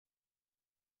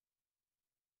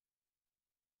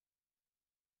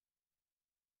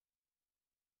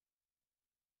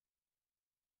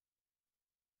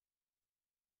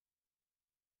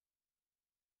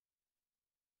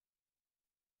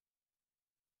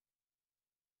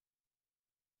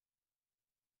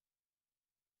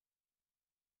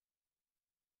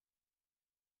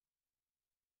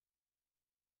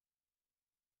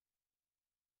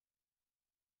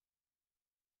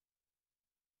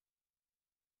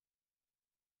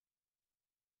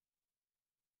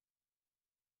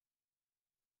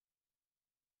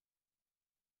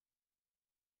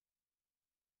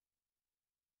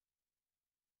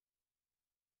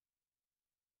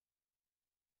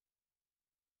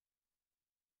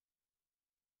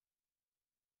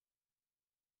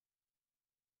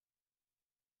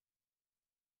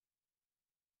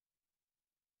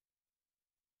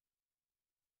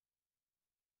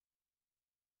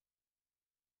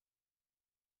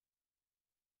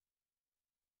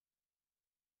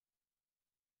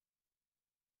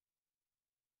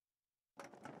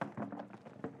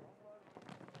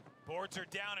Boards are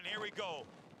down, and here we go.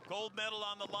 Gold medal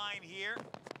on the line here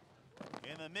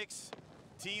in the mixed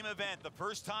team event. The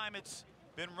first time it's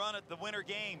been run at the Winter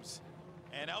Games.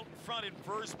 And out in front in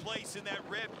first place in that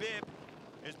red bib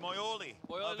is Moioli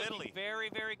of Italy. Very,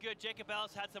 very good. Jacob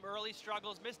Ellis had some early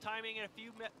struggles, missed timing in a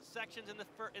few sections in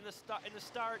the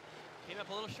start. Came up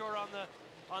a little short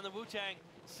on the Wu-Tang.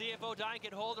 See if O'Dine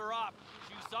can hold her up.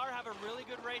 You saw her have a really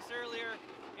good race earlier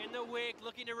in the wig,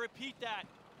 looking to repeat that.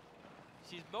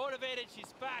 She's motivated,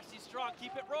 she's fast, she's strong.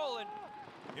 Keep it rolling.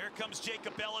 Here comes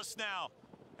Jacob Ellis now,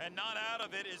 and not out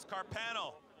of it is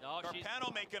Carpano. No,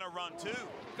 Carpano making a run too.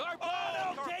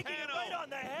 Carpano taking it Carpano. right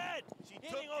on the head.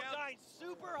 Hitting O'Dine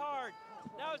super hard.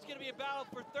 Now it's going to be a battle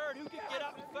for third. Who can get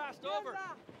up and fast over?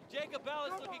 Jacob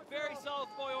Ellis looking very solid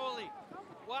for Moioli.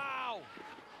 Wow.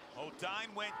 O'Dine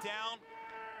went down.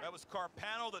 That was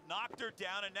Carpano that knocked her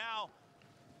down, and now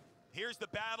here's the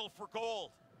battle for gold.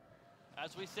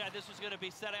 As we said, this was going to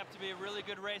be set up to be a really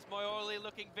good race. Moioli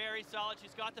looking very solid.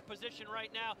 She's got the position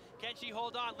right now. Can she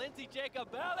hold on? Lindsay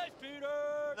Jacob Ellis, Peter!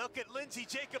 Look at Lindsay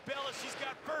Jacob Ellis. She's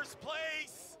got first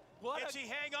place. Can she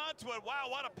hang on to it?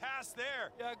 Wow, what a pass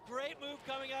there. Yeah, great move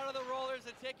coming out of the rollers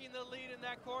and taking the lead in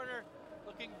that corner.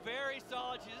 Looking very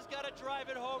solid. She just got to drive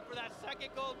it home for that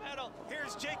second gold medal.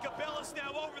 Here's Jacob Ellis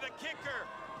now over the kicker.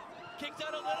 Kicks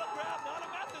out a little grab, not a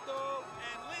method though.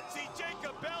 And Lindsay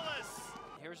Jacob Ellis.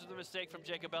 Here's the mistake from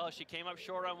Jacob Ellis. She came up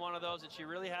short on one of those, and she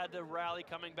really had to rally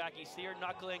coming back. You see her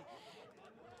knuckling,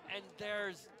 and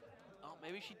there's, oh,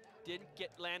 maybe she didn't get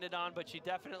landed on, but she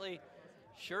definitely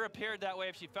sure appeared that way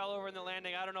if she fell over in the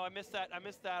landing. I don't know, I missed that.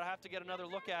 I have to get another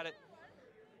look at it.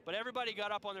 But everybody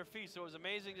got up on their feet, so it was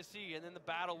amazing to see, and then the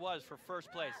battle was for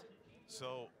first place.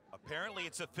 So apparently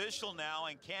it's official now,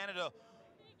 and Canada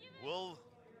will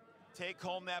take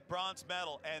home that bronze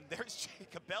medal. And there's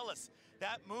Jacob Ellis.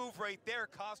 That move right there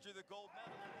cost her the gold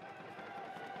medal.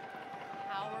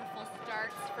 Powerful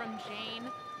starts from Jane.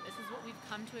 This is what we've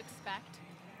come to expect.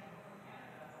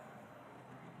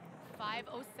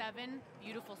 5:07,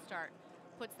 beautiful start.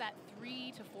 Puts that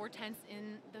 3 to 4 tenths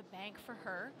in the bank for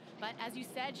her. But as you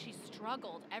said, she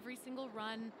struggled every single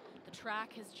run. The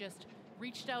track has just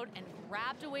reached out and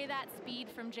grabbed away that speed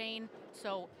from Jane.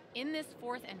 So in this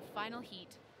fourth and final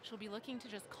heat, she'll be looking to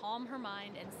just calm her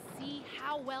mind and see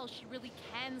how well she really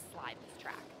can slide this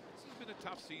track. This has been a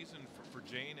tough season for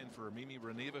Jane and for Mimi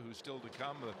Reneva, who's still to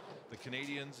come. The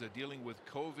Canadians dealing with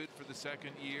COVID for the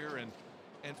second year,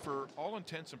 and for all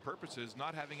intents and purposes,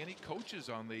 not having any coaches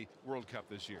on the World Cup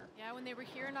this year. Yeah, when they were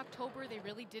here in October, they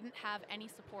really didn't have any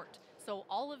support. So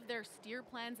all of their steer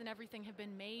plans and everything have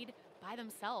been made by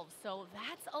themselves. So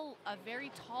that's a very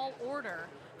tall order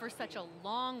for such a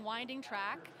long, winding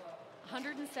track.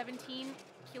 117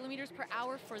 kilometers per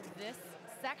hour for this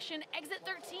section. Exit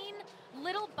 13,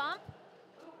 little bump.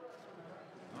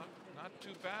 Not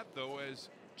too bad though, as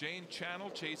Jane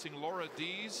Channel chasing Laura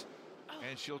Dees,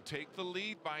 and she'll take the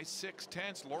lead by 6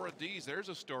 tenths. Laura Dees, there's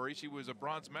a story. She was a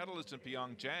bronze medalist in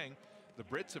Pyeongchang. The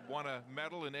Brits have won a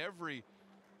medal in every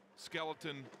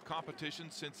skeleton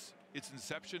competition since its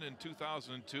inception in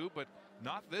 2002, but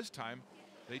not this time.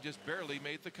 They just barely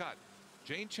made the cut.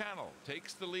 Jane Channel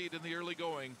takes the lead in the early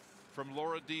going from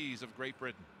Laura Dees of Great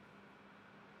Britain.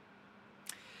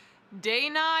 Day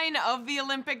 9 of the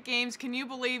Olympic Games. Can you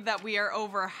believe that we are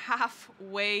over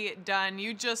halfway done?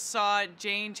 You just saw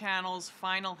Jane Channel's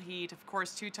final heat. Of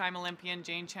course, two-time Olympian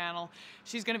Jane Channel.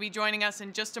 She's going to be joining us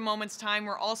in just a moment's time.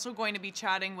 We're also going to be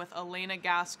chatting with Elena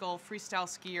Gaskell, freestyle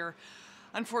skier.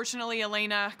 Unfortunately,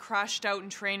 Elena crashed out in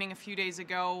training a few days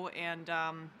ago, and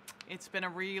it's been a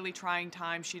really trying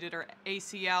time. She did her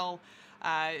ACL,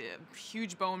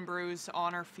 huge bone bruise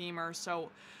on her femur. So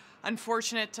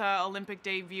unfortunate Olympic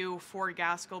debut for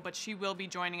Gaskell, but she will be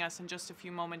joining us in just a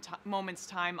few moments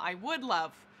time. I would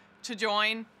love to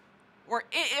join, or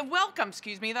welcome,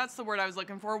 excuse me, that's the word I was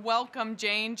looking for. Welcome,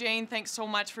 Jane. Jane, thanks so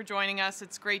much for joining us.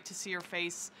 It's great to see your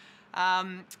face.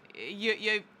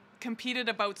 You competed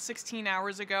about 16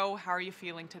 hours ago. How are you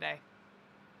feeling today?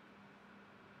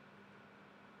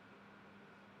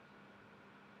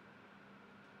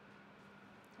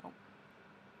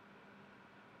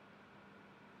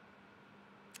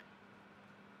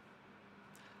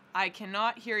 I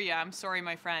cannot hear you. I'm sorry,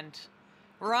 my friend.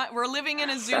 We're living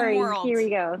in a Zoom world. Here we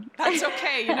go. That's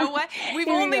okay. You know what? We've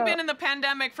only been in the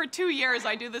pandemic for 2 years.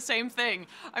 I do the same thing.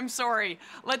 I'm sorry.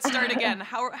 Let's start again.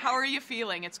 How are you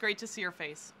feeling? It's great to see your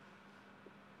face.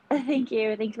 Thank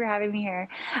you. Thanks for having me here.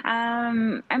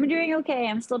 I'm doing okay.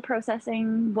 I'm still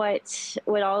processing what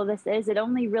all of this is. It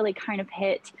only really kind of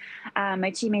hit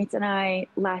my teammates and I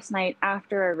last night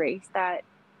after a race that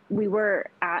we were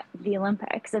at the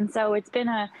Olympics. And so it's been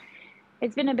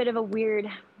it's been a bit of a weird,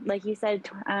 like you said,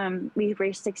 we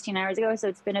raced 16 hours ago, so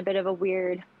it's been a bit of a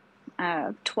weird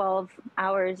 12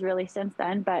 hours really since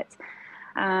then. But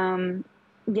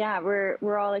yeah,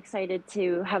 we're all excited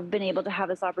to have been able to have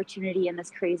this opportunity in this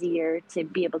crazy year to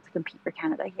be able to compete for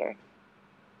Canada here.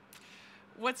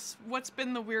 What's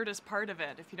been the weirdest part of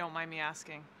it, if you don't mind me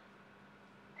asking?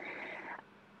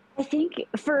 I think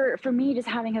for me, just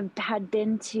having had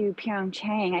been to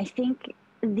Pyeongchang, I think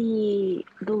the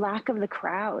lack of the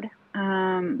crowd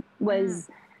was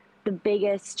the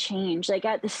biggest change. Like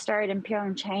at the start in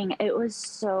Pyeongchang, it was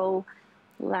so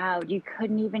loud. You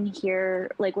couldn't even hear,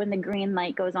 like when the green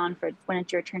light goes on for when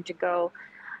it's your turn to go.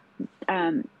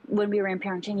 When we were in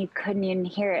Pyeongchang, you couldn't even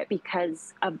hear it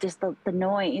because of just the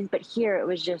noise. But here it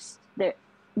was just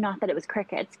not that it was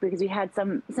crickets, because we had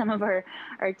some of our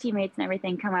teammates and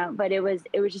everything come out, but it was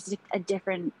just a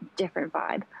different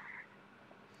vibe.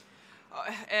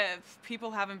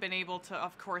 People haven't been able to,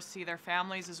 of course, see their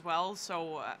families as well.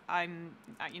 So I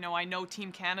know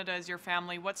Team Canada is your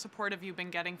family. What support have you been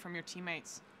getting from your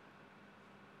teammates?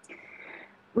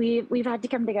 We've had to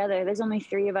come together. There's only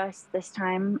 3 of us this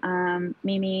time,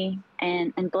 Mimi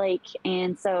and Blake,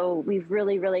 and so we've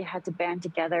really had to band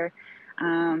together.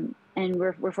 And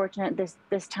we're fortunate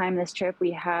this trip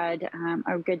we had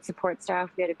a good support staff.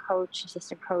 We had a coach,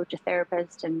 assistant coach, a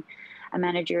therapist, and a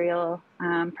managerial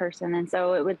person. And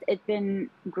so it's been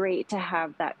great to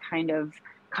have that kind of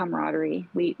camaraderie.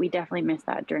 We definitely missed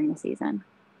that during the season.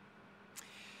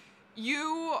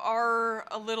 You are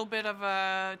a little bit of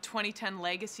a 2010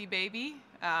 legacy baby.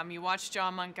 You watched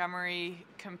John Montgomery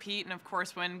compete and, of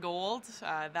course, win gold.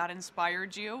 That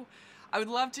inspired you. I would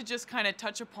love to just kind of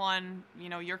touch upon,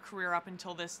 your career up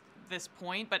until this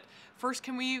point. But first,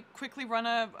 can we quickly run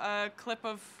a clip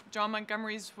of John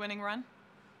Montgomery's winning run?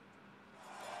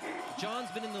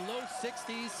 John's been in the low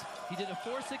 60s. He did a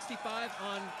 465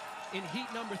 in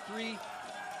heat number 3.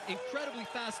 Incredibly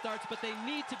fast starts, but they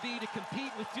need to be to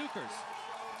compete with Dukers.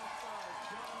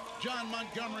 John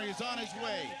Montgomery is on his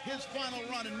way. His final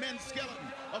run in men's skeleton,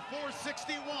 a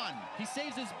 461. He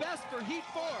saves his best for heat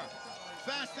 4.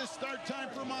 Fastest start time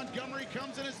for Montgomery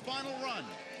comes in his final run.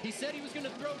 He said he was going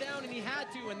to throw down, and he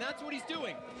had to, and that's what he's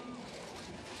doing.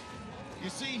 You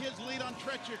see his lead on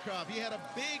Tretyakov. He had a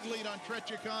big lead on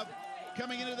Tretyakov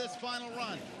coming into this final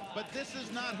run, but this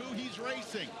is not who he's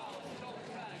racing.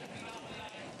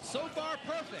 So far,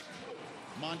 perfect.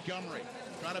 Montgomery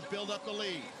trying to build up the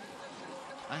lead.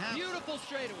 Beautiful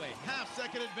straightaway.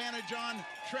 Half-second advantage on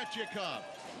Tretyakov.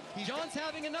 John's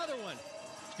having another one.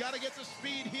 He's got to get the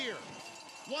speed here.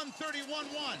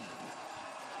 131.1.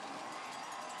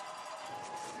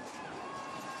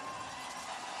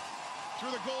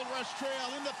 Through the Gold Rush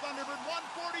Trail in the Thunderbird,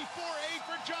 144.8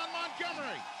 for John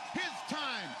Montgomery. His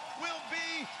time will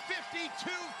be 52.36.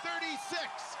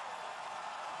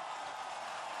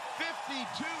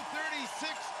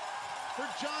 52.36 for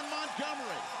John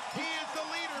Montgomery. He is the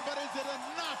leader, but is it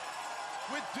enough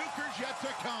with Dukers yet to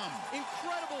come?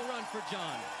 Incredible run for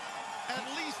John. At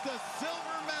least a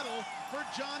silver medal for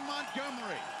John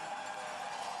Montgomery.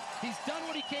 He's done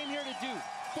what he came here to do.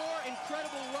 4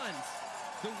 incredible runs.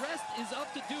 The rest is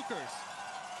up to Dukers.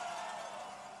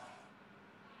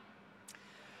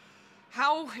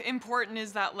 How important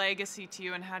is that legacy to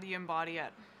you, and how do you embody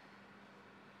it?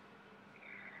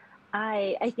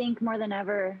 I think more than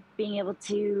ever, being able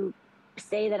to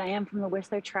say that I am from the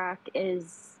Whistler track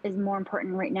is more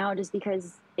important right now, just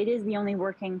because it is the only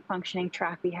working, functioning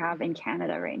track we have in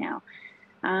Canada right now.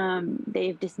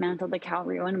 They've dismantled the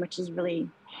Calgary one, which has really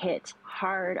hit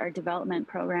hard our development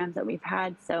programs that we've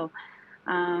had. So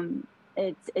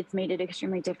it's made it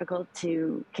extremely difficult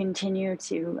to continue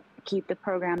to keep the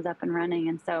programs up and running.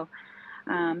 And so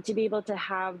to be able to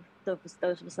have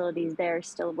those facilities there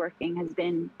still working has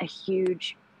been a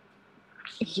huge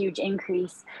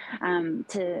increase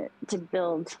to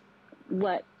build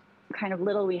what kind of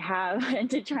little we have and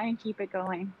to try and keep it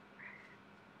going.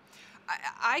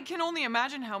 I can only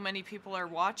imagine how many people are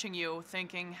watching you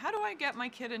thinking, how do I get my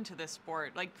kid into this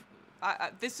sport? Like,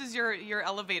 this is your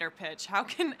elevator pitch. How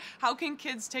can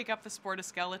kids take up the sport of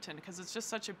skeleton? Because it's just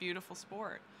such a beautiful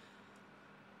sport.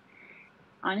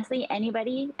 Honestly,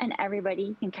 anybody and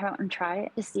everybody can come out and try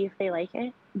it to see if they like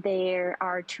it. There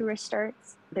are tourist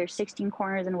starts. There's 16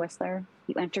 corners in Whistler.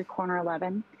 You enter corner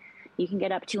 11. You can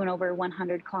get up to and over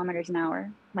 100 kilometers an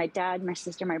hour. My dad, my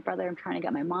sister, my brother, I'm trying to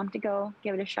get my mom to go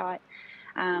give it a shot.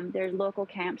 There's local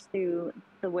camps through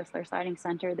the Whistler Sliding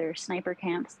Center. There's sniper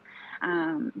camps.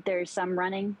 There's some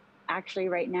running actually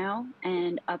right now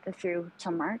and up through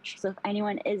till March. So if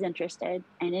anyone is interested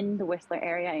and in the Whistler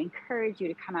area, I encourage you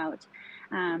to come out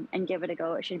and give it a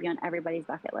go. It should be on everybody's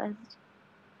bucket list.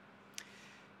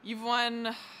 You've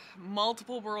won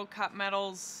multiple World Cup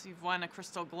medals. You've won a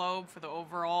Crystal Globe for the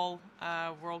overall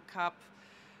World Cup.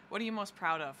 What are you most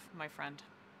proud of, my friend?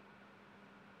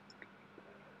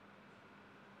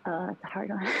 That's a hard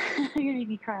one. You're gonna make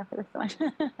me cry for this one.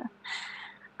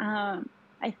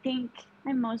 I think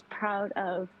I'm most proud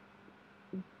of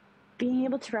being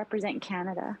able to represent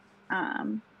Canada,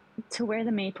 to wear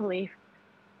the maple leaf.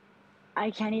 I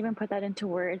can't even put that into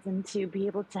words, and to be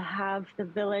able to have the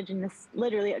village, and this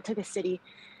literally it took a city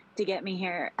to get me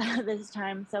here this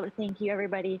time. So thank you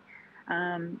everybody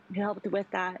who helped with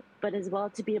that, but as well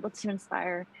to be able to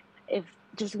inspire, if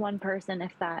just one person,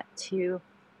 if that, to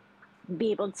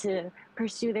be able to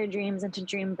pursue their dreams and to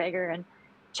dream bigger and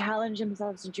challenge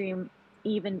themselves to dream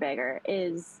even bigger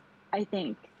is, I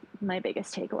think, my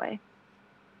biggest takeaway.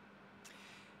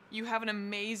 You have an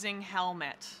amazing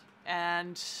helmet,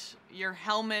 and your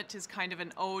helmet is kind of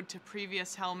an ode to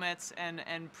previous helmets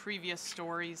and previous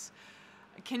stories.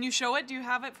 Can you show it? Do you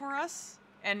have it for us?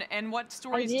 And what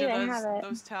stories do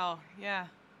those tell? Yeah.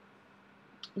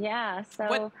 Yeah,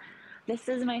 so this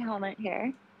is my helmet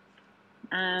here.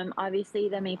 Obviously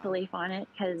the maple leaf on it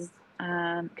because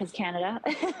Canada.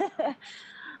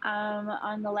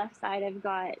 On the left side I've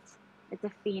got, it's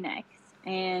a phoenix,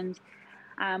 and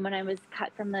when I was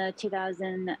cut from the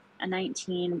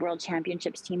 2019 World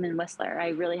Championships team in Whistler, I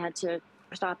really had to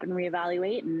stop and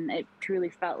reevaluate, and it truly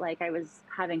felt like I was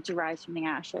having to rise from the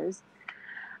ashes.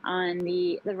 On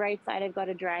the right side, I've got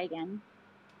a dragon.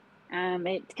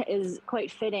 It is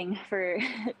quite fitting for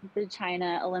the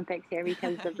China Olympics here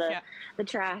because of the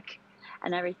track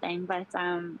and everything. But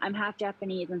I'm half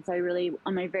Japanese, and so I really,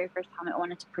 on my very first helmet,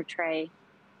 wanted to portray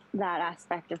that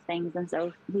aspect of things, and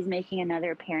so he's making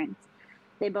another appearance.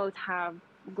 They both have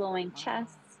glowing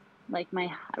chests, like my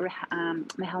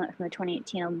helmet from the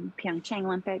 2018 Pyeongchang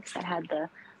Olympics that had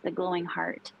the glowing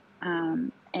heart.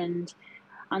 And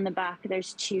on the back,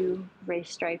 there's 2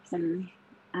 race stripes and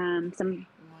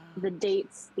the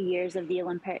dates, the years of the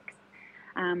Olympics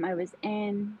I was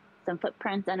in, some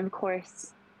footprints, and of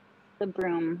course the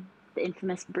broom, the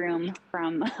infamous broom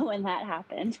from when that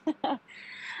happened.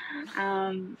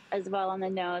 As well on the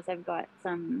nose, I've got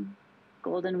some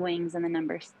golden wings and the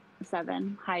number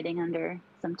 7 hiding under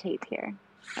some tape here.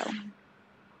 So,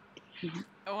 yeah.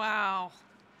 Wow.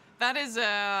 That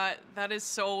is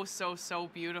so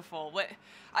beautiful.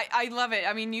 I love it.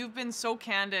 I mean, you've been so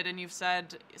candid, and you've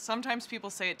said sometimes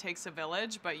people say it takes a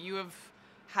village, but you have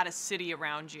had a city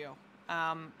around you.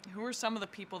 Who are some of the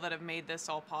people that have made this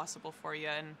all possible for you,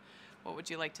 and what would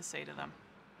you like to say to them?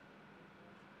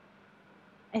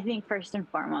 I think first and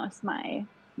foremost, my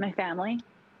family.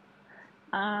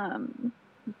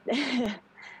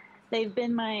 They've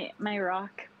been my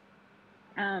rock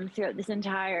throughout this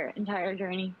entire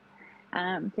journey.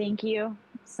 Thank you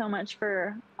so much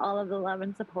for all of the love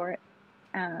and support.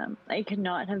 I could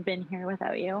not have been here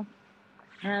without you.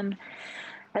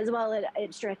 As well,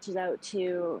 it stretches out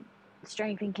to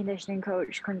strength and conditioning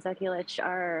coach Quinn Sekulich.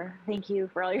 Thank you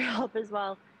for all your help as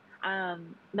well.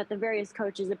 But the various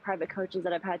coaches, the private coaches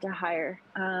that I've had to hire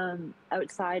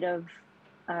outside of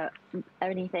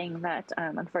anything that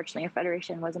unfortunately our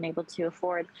federation wasn't able to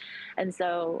afford. And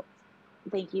so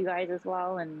thank you guys as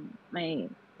well, and my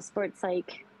sports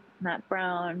psych, Matt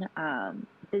Brown,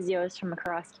 physios from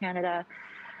across Canada,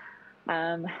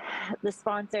 the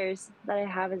sponsors that I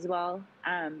have as well,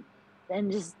 and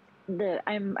just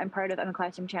I'm a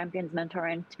Classroom Champions mentor,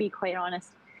 and to be quite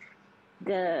honest,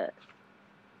 I'm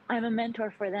a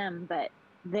mentor for them, but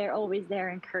they're always there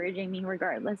encouraging me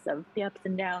regardless of the ups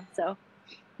and downs. So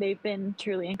they've been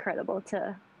truly incredible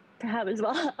to have as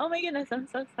well. Oh my goodness, I'm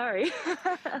so sorry.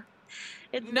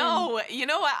 You know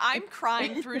what? I'm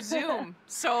crying through Zoom,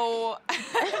 so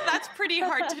that's pretty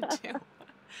hard to do.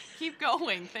 Keep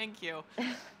going. Thank you.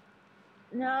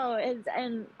 No,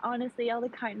 and honestly, all the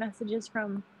kind messages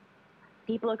from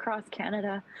people across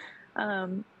Canada.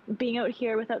 Being out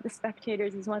here without the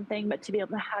spectators is one thing, but to be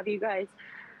able to have you guys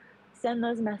send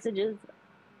those messages,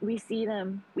 we see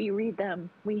them, we read them,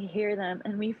 we hear them,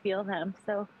 and we feel them.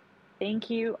 So thank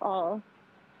you all,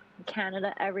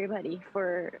 Canada, everybody,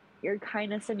 for your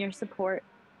kindness and your support.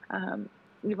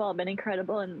 You've all been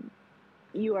incredible, and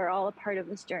you are all a part of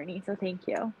this journey, so thank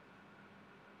you.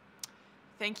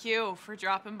 Thank you for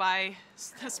dropping by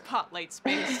the Spotlight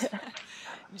space.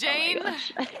 Jane,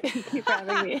 thank you for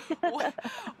having me.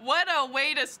 What a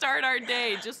way to start our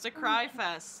day, just a cry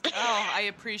fest. Oh, I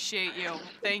appreciate you.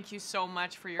 Thank you so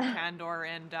much for your candor,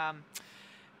 and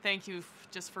thank you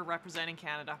just for representing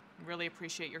Canada. Really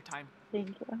appreciate your time.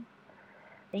 Thank you.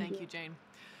 Thank you, Jane.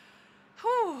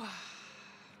 Whew.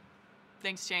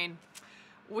 Thanks, Jane.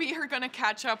 We are going to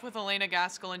catch up with Elena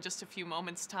Gaskell in just a few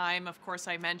moments' time. Of course,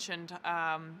 I mentioned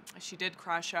she did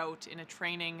crash out in a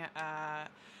training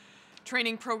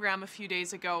program a few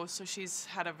days ago, so she's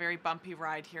had a very bumpy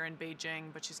ride here in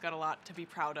Beijing, but she's got a lot to be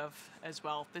proud of as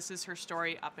well. This is her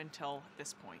story up until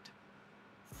this point.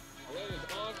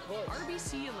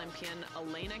 RBC Olympian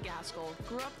Elena Gaskell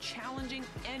grew up challenging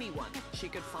anyone she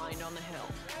could find on the hill.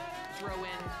 Throw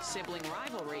in sibling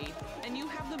rivalry, and you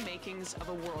have the makings of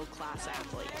a world-class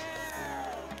athlete.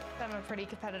 I'm a pretty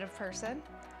competitive person,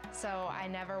 so I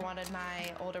never wanted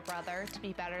my older brother to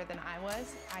be better than I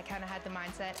was. I kind of had the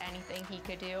mindset anything he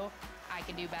could do, I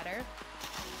could do better.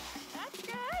 That's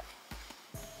good.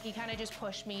 He kind of just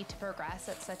pushed me to progress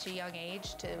at such a young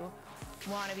age, to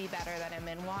want to be better than him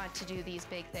and want to do these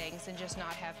big things and just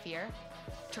not have fear.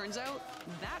 Turns out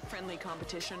that friendly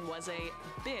competition was a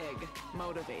big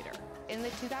motivator. In the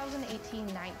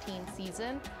 2018-19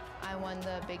 season, I won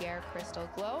the Big Air Crystal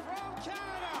Globe. From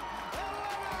Canada,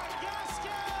 Elena Gaskell!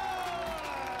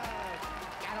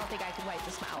 I don't think I could wipe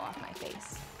the smile off my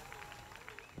face.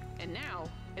 And now,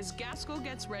 as Gaskell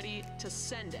gets ready to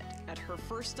send it at her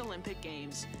first Olympic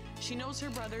Games, she knows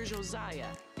her brother Josiah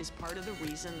is part of the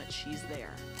reason that she's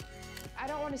there. I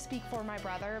don't want to speak for my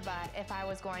brother, but if I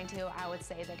was going to, I would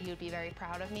say that he would be very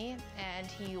proud of me, and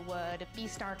he would be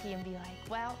snarky and be like,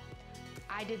 well,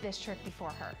 I did this trick before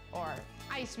her, or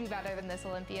I used to be better than this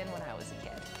Olympian when I was a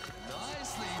kid.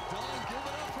 Nicely done. Give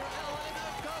it up for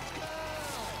Elena Gaskell!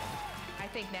 I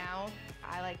think now,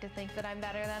 I like to think that I'm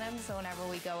better than him, so whenever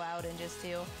we go out and just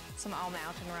do some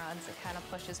all-mountain runs, it kind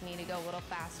of pushes me to go a little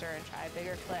faster and try a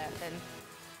bigger clip and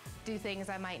do things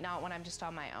I might not when I'm just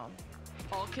on my own.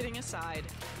 All kidding aside,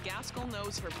 Gaskell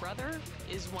knows her brother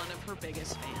is one of her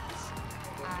biggest fans.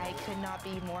 I could not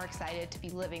be more excited to be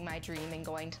living my dream and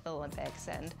going to the Olympics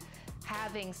and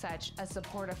having such a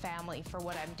supportive family for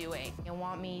what I'm doing and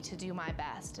want me to do my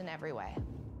best in every way.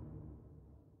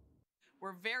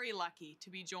 We're very lucky to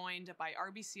be joined by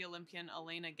RBC Olympian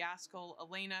Elena Gaskell.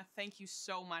 Elena, thank you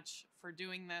so much for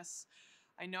doing this.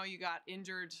 I know you got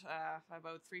injured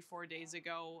about 3-4 days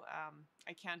ago.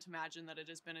 I can't imagine that it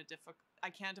has been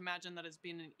it's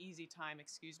been an easy time.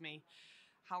 Excuse me.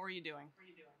 How are you doing?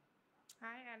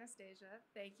 Hi, Anastasia.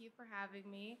 Thank you for having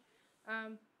me.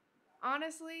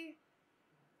 Honestly,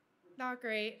 not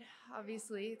great.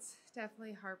 Obviously, it's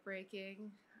definitely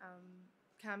heartbreaking.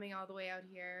 Coming all the way out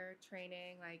here,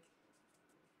 training, like,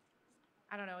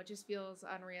 I don't know, it just feels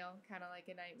unreal, kind of like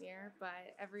a nightmare.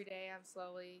 But every day I'm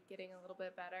slowly getting a little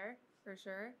bit better, for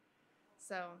sure.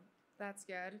 So that's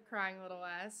good. Crying a little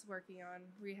less, working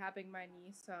on rehabbing my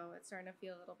knee, so it's starting to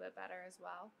feel a little bit better as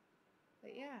well.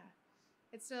 But yeah,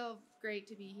 it's still great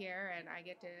to be here, and I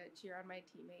get to cheer on my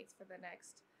teammates for the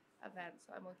next event,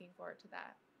 so I'm looking forward to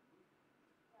that.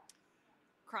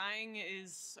 Crying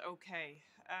is okay.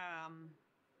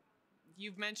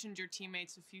 You've mentioned your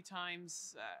teammates a few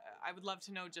times. I would love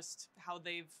to know just how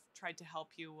they've tried to help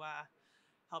you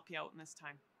out in this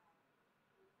time.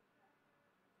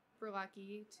 We're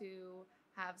lucky to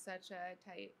have such a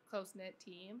tight, close-knit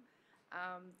team.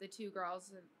 The two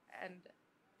girls and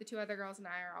the two other girls and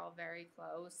I are all very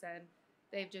close, and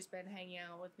they've just been hanging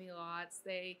out with me lots.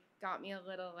 They got me a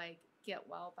little get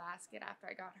well basket after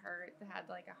I got hurt. They had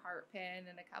a heart pin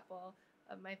and a couple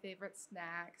of my favorite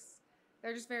snacks.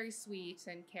 They're just very sweet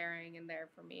and caring and there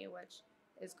for me, which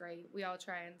is great. We all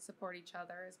try and support each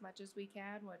other as much as we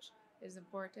can, which is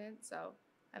important. So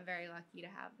I'm very lucky to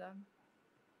have them.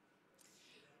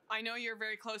 I know you're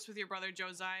very close with your brother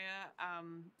Josiah.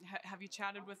 Have you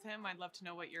chatted with him? I'd love to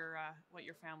know what your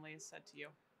family has said to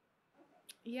you.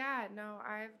 Yeah, no,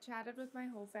 I've chatted with my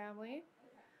whole family.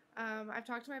 I've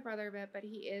talked to my brother a bit, but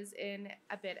he is in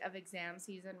a bit of exam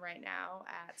season right now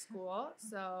at school,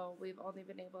 so we've only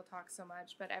been able to talk so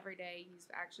much, but every day he's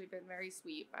actually been very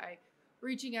sweet by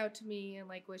reaching out to me and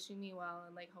wishing me well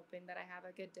and hoping that I have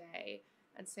a good day.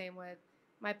 And same with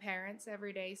my parents.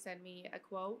 Every day send me a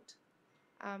quote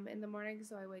in the morning,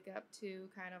 so I wake up to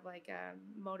kind of a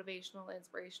motivational,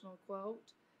 inspirational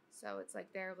quote. So it's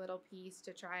their little piece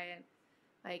to try and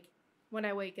when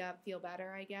I wake up feel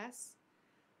better, I guess,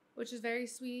 which is very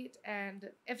sweet.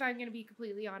 And if I'm going to be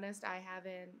completely honest,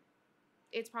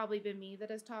 it's probably been me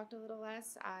that has talked a little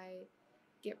less. I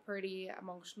get pretty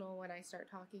emotional when I start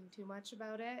talking too much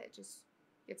about it. It just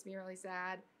gets me really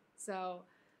sad. So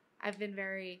I've been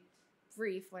very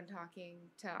brief when talking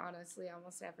to honestly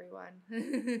almost everyone.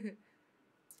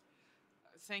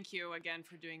 Thank you again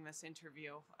for doing this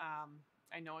interview.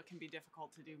 I know it can be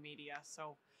difficult to do media,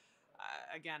 so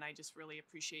again, I just really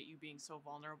appreciate you being so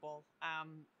vulnerable.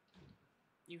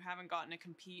 You haven't gotten to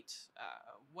compete.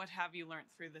 What have you learned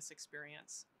through this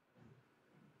experience?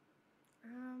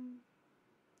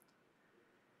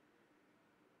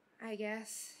 I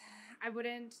guess I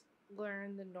wouldn't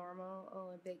learn the normal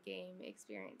Olympic game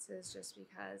experiences just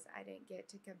because I didn't get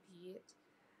to compete.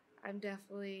 I'm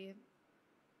definitely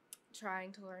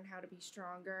trying to learn how to be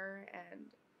stronger and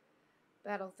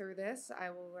battle through this. I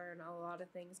will learn a lot of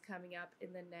things coming up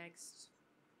in the next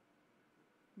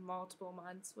multiple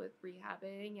months with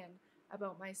rehabbing and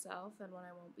about myself and when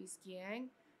I won't be skiing.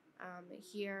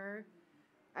 Here,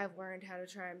 I've learned how to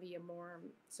try and be a more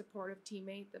supportive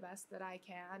teammate the best that I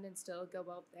can and still go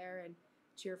out there and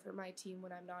cheer for my team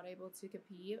when I'm not able to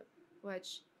compete,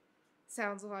 which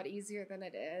sounds a lot easier than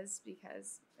it is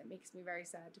because it makes me very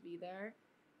sad to be there.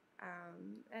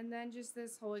 And then just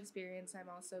this whole experience I'm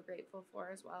also grateful for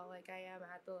as well. Like I am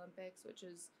at the Olympics, which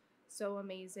is so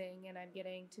amazing, and I'm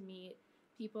getting to meet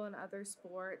people in other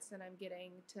sports and I'm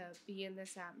getting to be in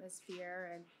this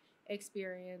atmosphere and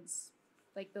experience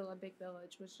like the Olympic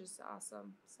Village, which is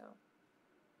awesome. So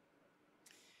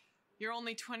you're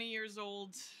only 20 years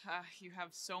old. You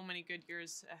have so many good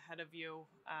years ahead of you.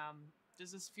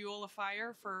 Does this fuel a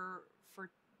fire for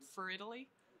Italy?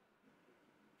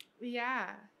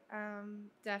 Yeah,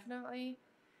 definitely.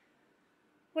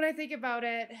 When I think about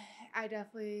it, I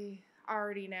definitely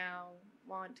already now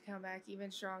want to come back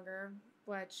even stronger,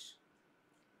 which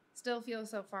still feels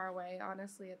so far away,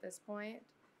 honestly, at this point.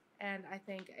 And I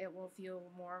think it will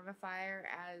fuel more of a fire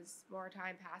as more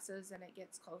time passes and it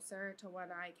gets closer to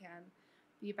when I can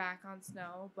be back on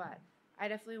snow. But I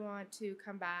definitely want to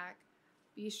come back,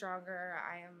 be stronger.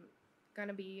 I am going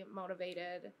to be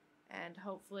motivated and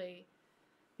hopefully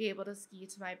be able to ski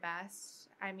to my best.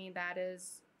 I mean,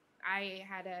 I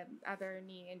had another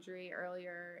knee injury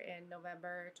earlier in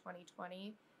November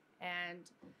 2020 and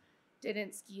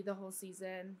didn't ski the whole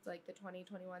season, like the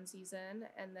 2021 season.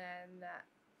 And then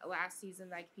last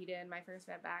season I competed in my first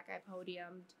event back, I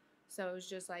podiumed. So it was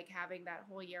just like having that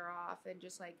whole year off and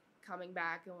just like coming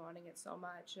back and wanting it so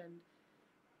much. And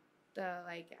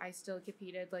I still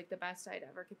competed like the best I'd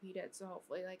ever competed. So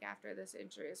hopefully like after this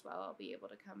injury as well, I'll be able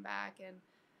to come back and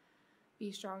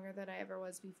be stronger than I ever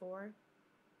was before.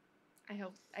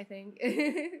 I think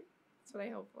that's what I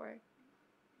hope for.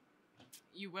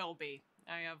 You will be.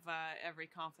 I have every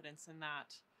confidence in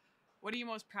that. What are you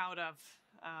most proud of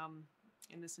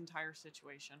in this entire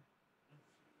situation?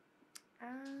 I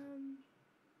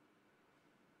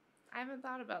haven't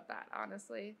thought about that,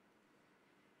 honestly.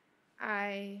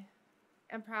 I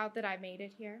am proud that I made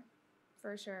it here,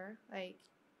 for sure. Like,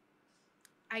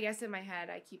 I guess in my head,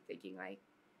 I keep thinking, like,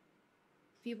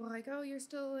 people are like, oh, you're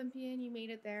still Olympian, you made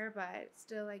it there, but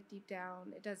still, like, deep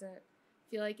down, it doesn't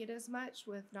feel like it as much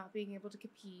with not being able to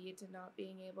compete and not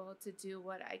being able to do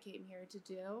what I came here to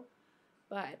do.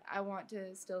 But I want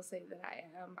to still say that I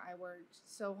am. I worked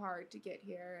so hard to get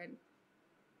here and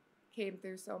came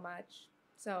through so much.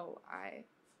 So I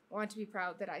want to be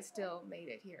proud that I still made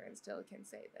it here and still can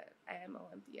say that I am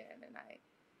Olympian and I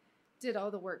did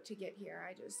all the work to get here.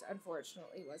 I just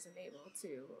unfortunately wasn't able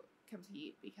to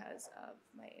compete because of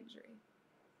my injury.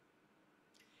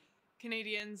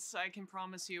 Canadians, I can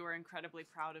promise you, are incredibly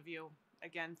proud of you.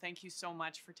 Again, thank you so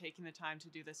much for taking the time to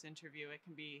do this interview. It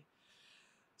can be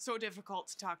so difficult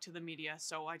to talk to the media,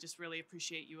 so I just really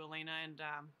appreciate you, Elena, and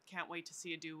can't wait to see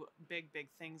you do big, big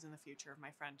things in the future,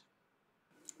 my friend.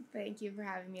 Thank you for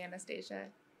having me, Anastasia.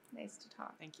 Nice to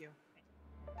talk. Thank you.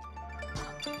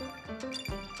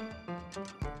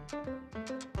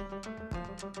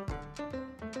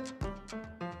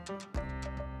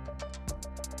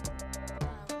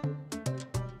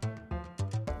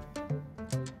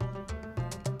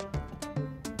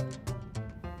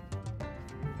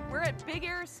 We're at Big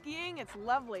Air skiing. It's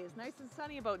lovely. It's nice and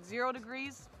sunny, about 0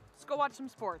 degrees. Let's go watch some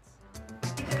sports.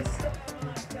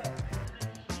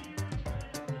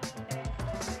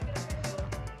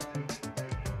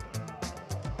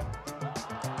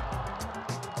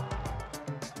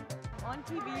 On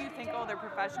TV, you think, oh, they're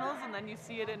professionals, and then you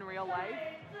see it in real life,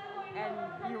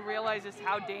 and you realize just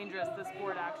how dangerous this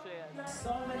sport actually is.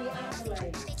 So many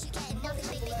athletes.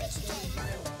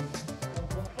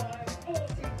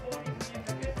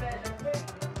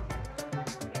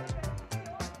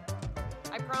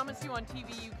 I promise you on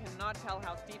TV, you cannot tell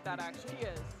how steep that actually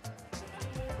is.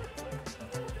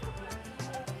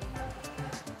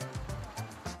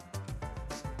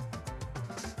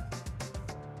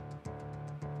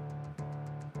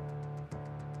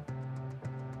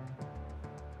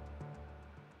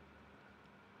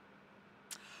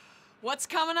 What's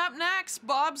coming up next?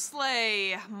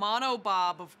 Bobsleigh,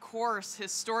 monobob, of course,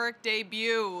 historic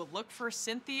debut. Look for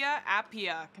Cynthia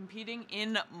Appia competing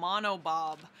in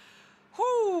monobob.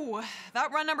 Whew,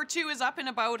 that run number 2 is up in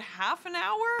about half an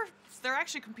hour. They're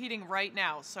actually competing right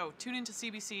now, so tune into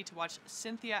CBC to watch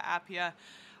Cynthia Appia,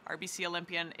 RBC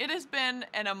Olympian. It has been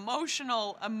an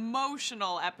emotional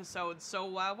episode, so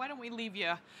why don't we leave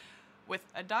you with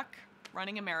a duck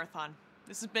running a marathon.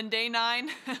 This has been day 9,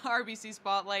 RBC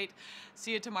Spotlight.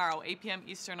 See you tomorrow, 8 p.m.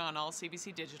 Eastern on all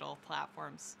CBC digital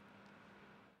platforms.